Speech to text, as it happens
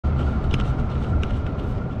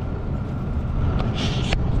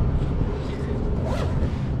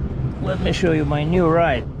Let me show you my new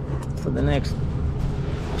ride for the next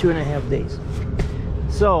 2.5 days.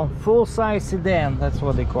 So, full-size sedan, that's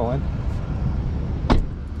what they call it.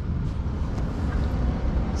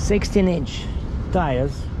 16-inch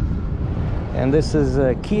tires. And this is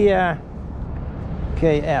a Kia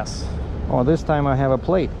KS. Oh, this time I have a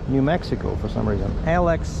plate, New Mexico for some reason.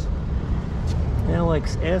 LXS.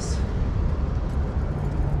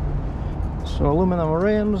 So aluminum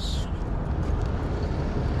rims.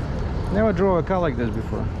 Never drove a car like this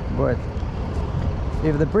before, but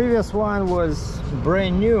if the previous one was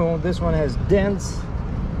brand new, this one has dents.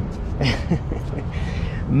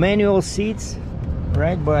 Manual seats,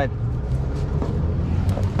 right? But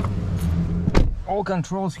all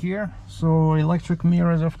controls here. So electric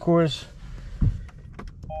mirrors, of course.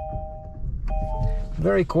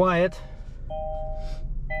 Very quiet.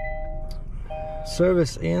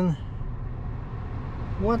 Service in.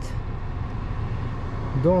 What?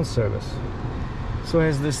 Don't service. So it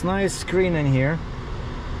has this nice screen in here,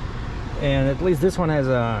 and at least this one has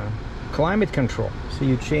a climate control, so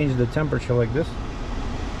you change the temperature like this,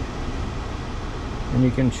 and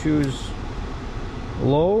you can choose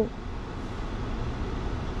low,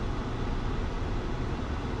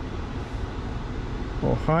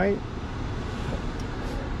 or high,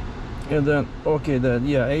 and then okay, then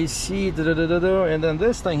yeah, AC, and then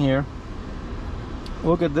this thing here,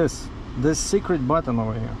 look at this secret button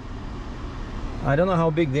over here. I don't know how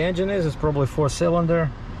big the engine is. It's probably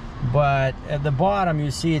 4-cylinder, but at the bottom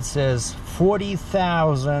you see it says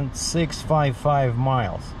 40,655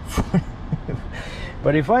 miles.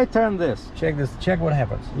 But if I turn this, check what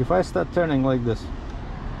happens. If I start turning like this,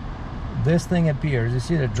 this thing appears. You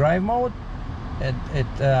see the drive mode?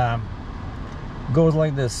 It goes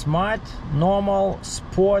like this: smart, normal,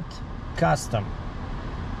 sport, custom.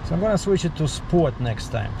 So I'm gonna switch it to sport next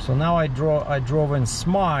time. So now I drove in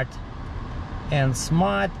smart, and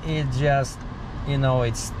smart is just, you know,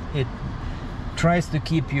 it tries to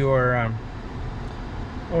keep your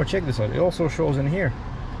oh, check this out, it also shows in here.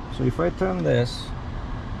 So if I turn this,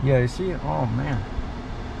 yeah, you see, oh man,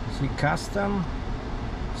 you see custom,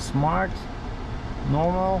 smart,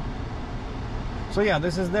 normal. So yeah,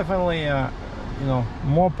 this is definitely you know,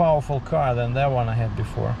 more powerful car than that one I had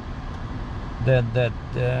before, that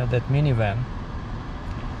minivan.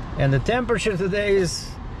 And the temperature today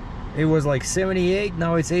it was like 78,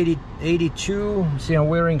 now it's 82. See, I'm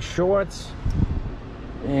wearing shorts.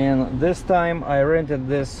 And this time I rented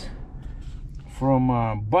this from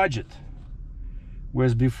Budget,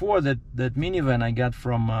 whereas before that minivan I got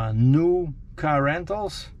from New Car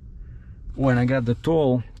Rentals, when I got the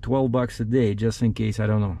toll, 12 bucks a day, just in case, I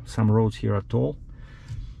don't know, some roads here are toll.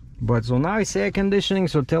 But so now it's air conditioning,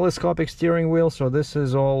 so telescopic steering wheel, so this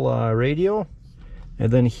is all radio. And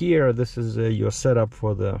then here, this is your setup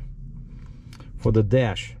for the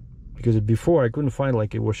dash, because before I couldn't find,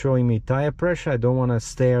 like, it was showing me tire pressure. I don't want to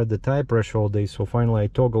stare at the tire pressure all day, so finally I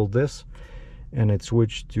toggled this and it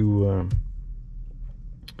switched to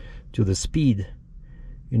the speed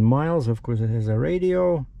in miles. Of course, it has a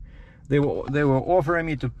radio. They were offering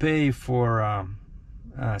me to pay for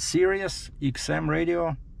Sirius XM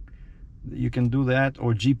radio. You can do that,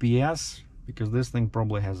 or GPS, because this thing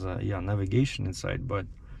probably has a navigation inside, but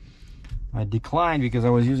I declined because I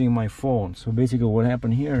was using my phone. So basically what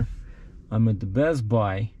happened here, I'm at the Best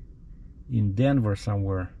Buy in Denver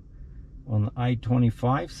somewhere, on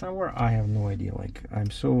I-25 somewhere. I have no idea, like,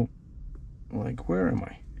 I'm so, like, where am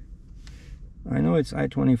I? I know it's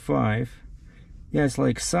I-25. Yeah, it's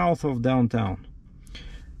like south of downtown.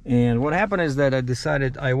 And what happened is that I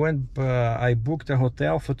decided, I booked a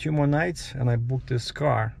hotel for 2 more nights, and I booked this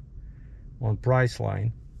car on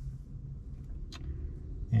Priceline.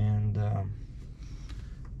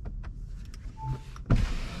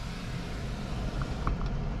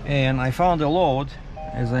 And I found a load,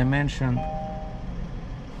 as I mentioned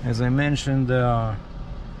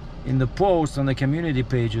in the post on the community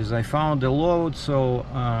pages. I found a load, so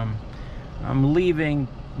I'm leaving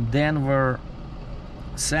Denver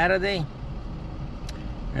Saturday,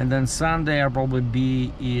 and then Sunday I'll probably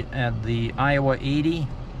be at the Iowa 80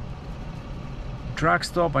 truck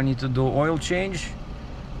stop. I need to do oil change,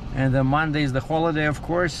 and then Monday is the holiday, of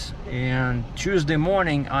course, and Tuesday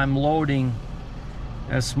morning I'm loading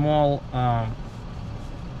a small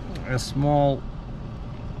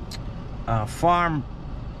farm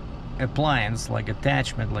appliance, like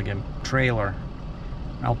attachment, like a trailer.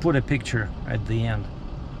 I'll put a picture at the end.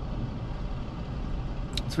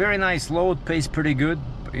 It's very nice load, pays pretty good,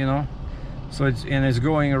 you know. So it's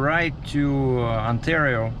going right to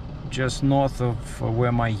Ontario, just north of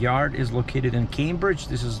where my yard is located in Cambridge.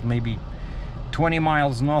 This is maybe 20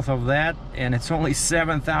 miles north of that, and it's only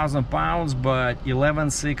 7,000 pounds, but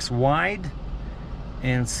 11.6 wide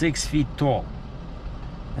and 6 feet tall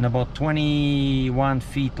and about 21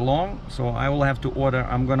 feet long. So I will have to order,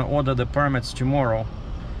 I'm gonna order the permits tomorrow,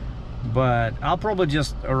 but I'll probably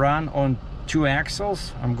just run on 2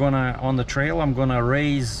 axles. I'm gonna, on the trail, I'm gonna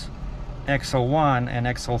raise XL1 and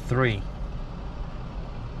XL3.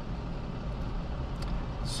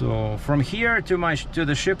 So from here to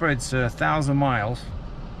the shipper, it's 1,000 miles.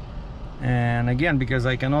 And again, because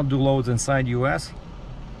I cannot do loads inside US,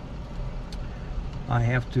 I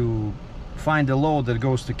have to find a load that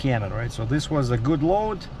goes to Canada, right? So this was a good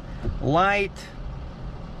load, light,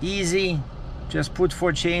 easy, just put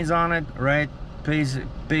 4 chains on it, right?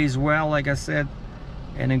 Pays well, like I said,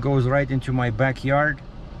 and it goes right into my backyard.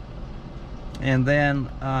 And then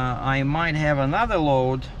I might have another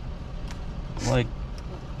load. Like,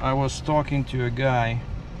 I was talking to a guy,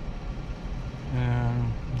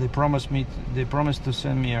 and they promised to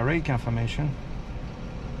send me a rate confirmation,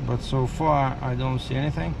 but so far I don't see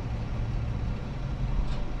anything.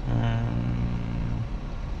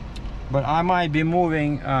 But I might be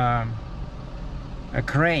moving a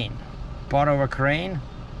crane, part of a crane,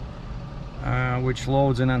 which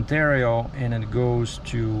loads in Ontario and it goes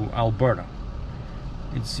to Alberta.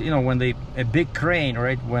 It's, you know, when a big crane,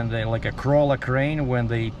 right, when they, like a crawler crane, when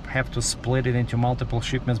they have to split it into multiple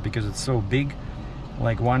shipments because it's so big.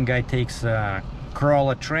 Like one guy takes a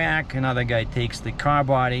crawler track, another guy takes the car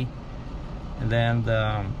body, and then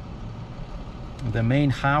the main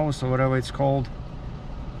house or whatever it's called.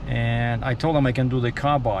 And I told him I can do the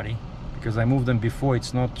car body because I moved them before.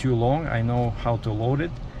 It's not too long. I know how to load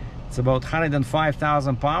it. It's about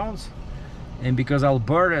 105,000 pounds. And because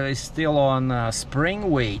Alberta is still on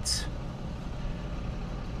spring weights,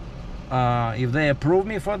 if they approve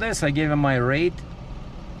me for this, I gave them my rate.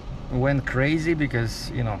 Went crazy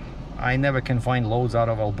because, you know, I never can find loads out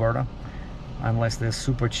of Alberta unless they're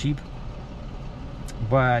super cheap.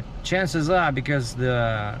 But chances are, because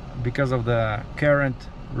of the current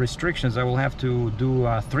restrictions, I will have to do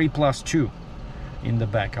 3+2 in the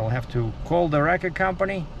back. I'll have to call the record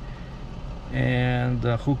company and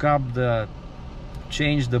hook up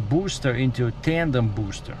change the booster into a tandem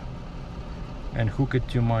booster and hook it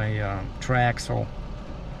to my triaxle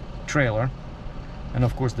trailer, and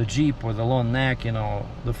of course the Jeep with the long neck, you know,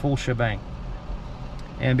 the full shebang.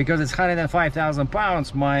 And because it's 105,000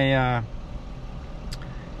 pounds, my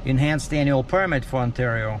enhanced annual permit for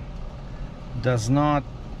Ontario does not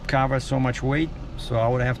cover so much weight, so I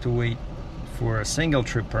would have to wait for a single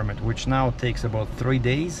trip permit, which now takes about 3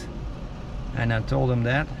 days, and I told them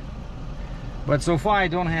that. But so far I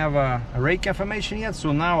don't have a rate confirmation yet,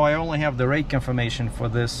 so now I only have the rate confirmation for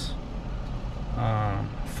this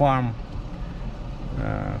farm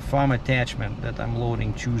attachment that I'm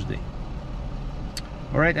loading Tuesday.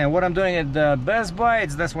 Alright, and what I'm doing at the Best Buy,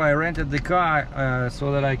 that's why I rented the car,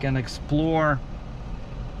 so that I can explore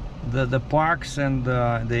the parks and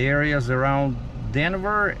the areas around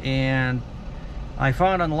Denver. And I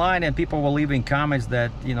found online, and people were leaving comments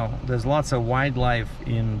that, you know, there's lots of wildlife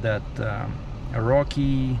in that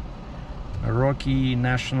Rocky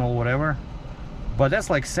National whatever, but that's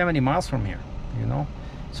like 70 miles from here, you know.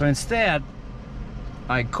 So instead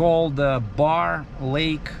I called Bar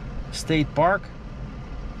Lake State Park.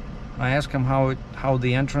 I asked them how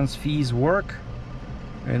the entrance fees work,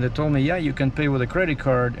 and they told me, yeah, you can pay with a credit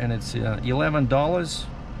card, and it's $11,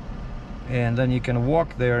 and then you can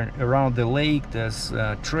walk there around the lake. There's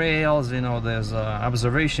trails, you know, there's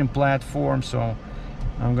observation platform. So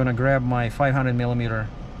I'm gonna grab my 500mm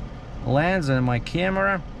lens and my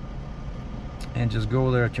camera and just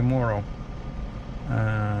go there tomorrow,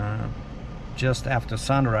 just after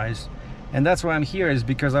sunrise. And that's why I'm here, is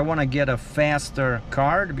because I want to get a faster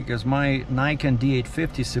card, because my Nikon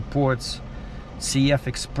D850 supports CF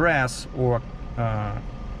Express or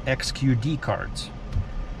XQD cards,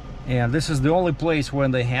 and this is the only place where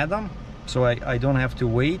they had them, so I don't have to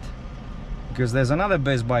wait. Because there's another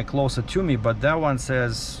Best Buy closer to me, but that one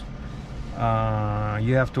says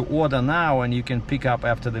you have to order now and you can pick up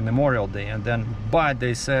after the Memorial Day. And then, but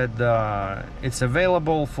they said it's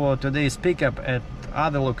available for today's pickup at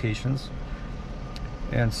other locations.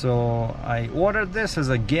 And so I ordered this as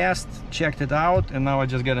a guest, checked it out, and now I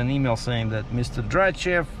just got an email saying that Mr.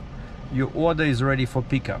 Dratchev, your order is ready for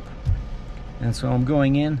pickup. And so I'm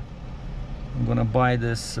going in. I'm gonna buy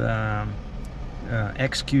this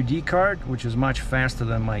XQD card, which is much faster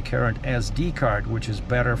than my current SD card, which is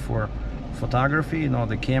better for photography. You know,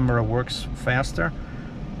 the camera works faster.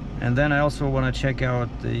 And then I also want to check out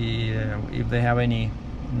if they have any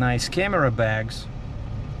nice camera bags,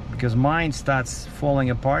 because mine starts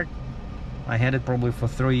falling apart. I had it probably for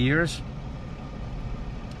 3 years.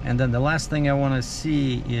 And then the last thing I want to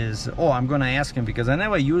see is, oh, I'm going to ask him, because I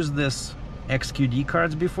never used this XQD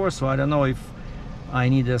cards before, so I don't know if I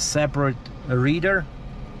need a separate reader.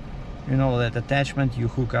 You know, that attachment you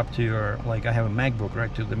hook up to your, like I have a MacBook,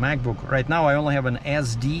 right, to the MacBook. Right now I only have an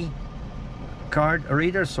SD card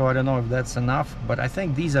reader, so I don't know if that's enough, but I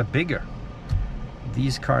think these are bigger.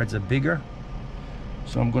 These cards are bigger,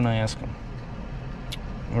 so I'm gonna ask him.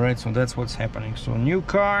 All right, so that's what's happening. So new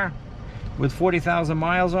car with 40,000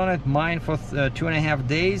 miles on it, mine for 2.5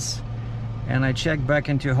 days, and I checked back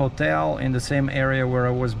into a hotel in the same area where I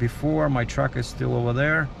was before. My truck is still over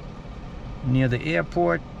there near the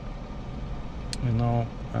airport. You know,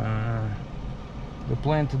 the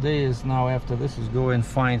plan today is, now after this, is go and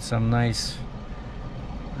find some nice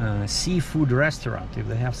seafood restaurant, if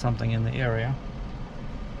they have something in the area.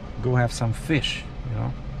 Go have some fish, you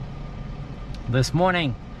know. This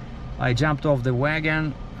morning I jumped off the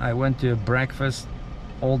wagon. I went to a breakfast,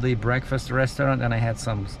 all-day breakfast restaurant, and I had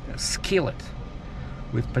some skillet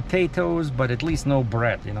with potatoes, but at least no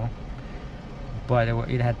bread, you know. But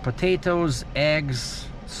it had potatoes, eggs,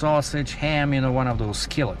 sausage, ham, you know, one of those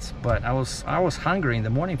skillets. But I was hungry in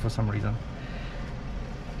the morning for some reason.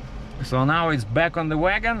 So now it's back on the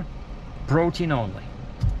wagon, protein only.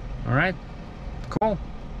 All right, cool.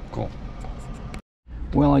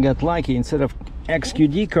 Well, I got lucky. Instead of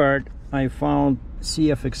XQD card, I found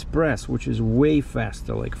CF Express, which is way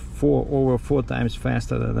faster, like over 4 times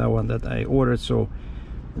faster than that one that I ordered. So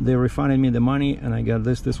they refunded me the money, and I got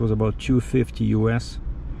this. This was about $250 US.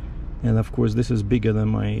 And of course this is bigger than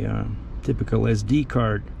my typical SD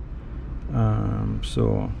card,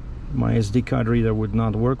 so my SD card reader would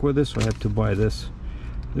not work with this, so I had to buy this.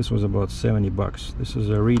 This was about 70 bucks. This is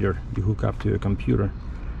a reader you hook up to your computer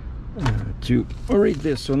to read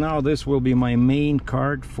this. So now this will be my main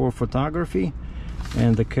card for photography,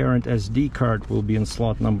 and the current SD card will be in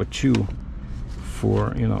slot number 2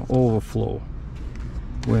 for, you know, overflow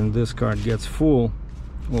when this card gets full,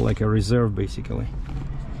 or like a reserve basically.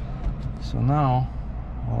 So now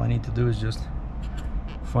all I need to do is just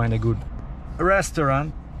find a good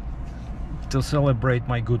restaurant to celebrate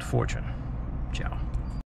my good fortune. Ciao.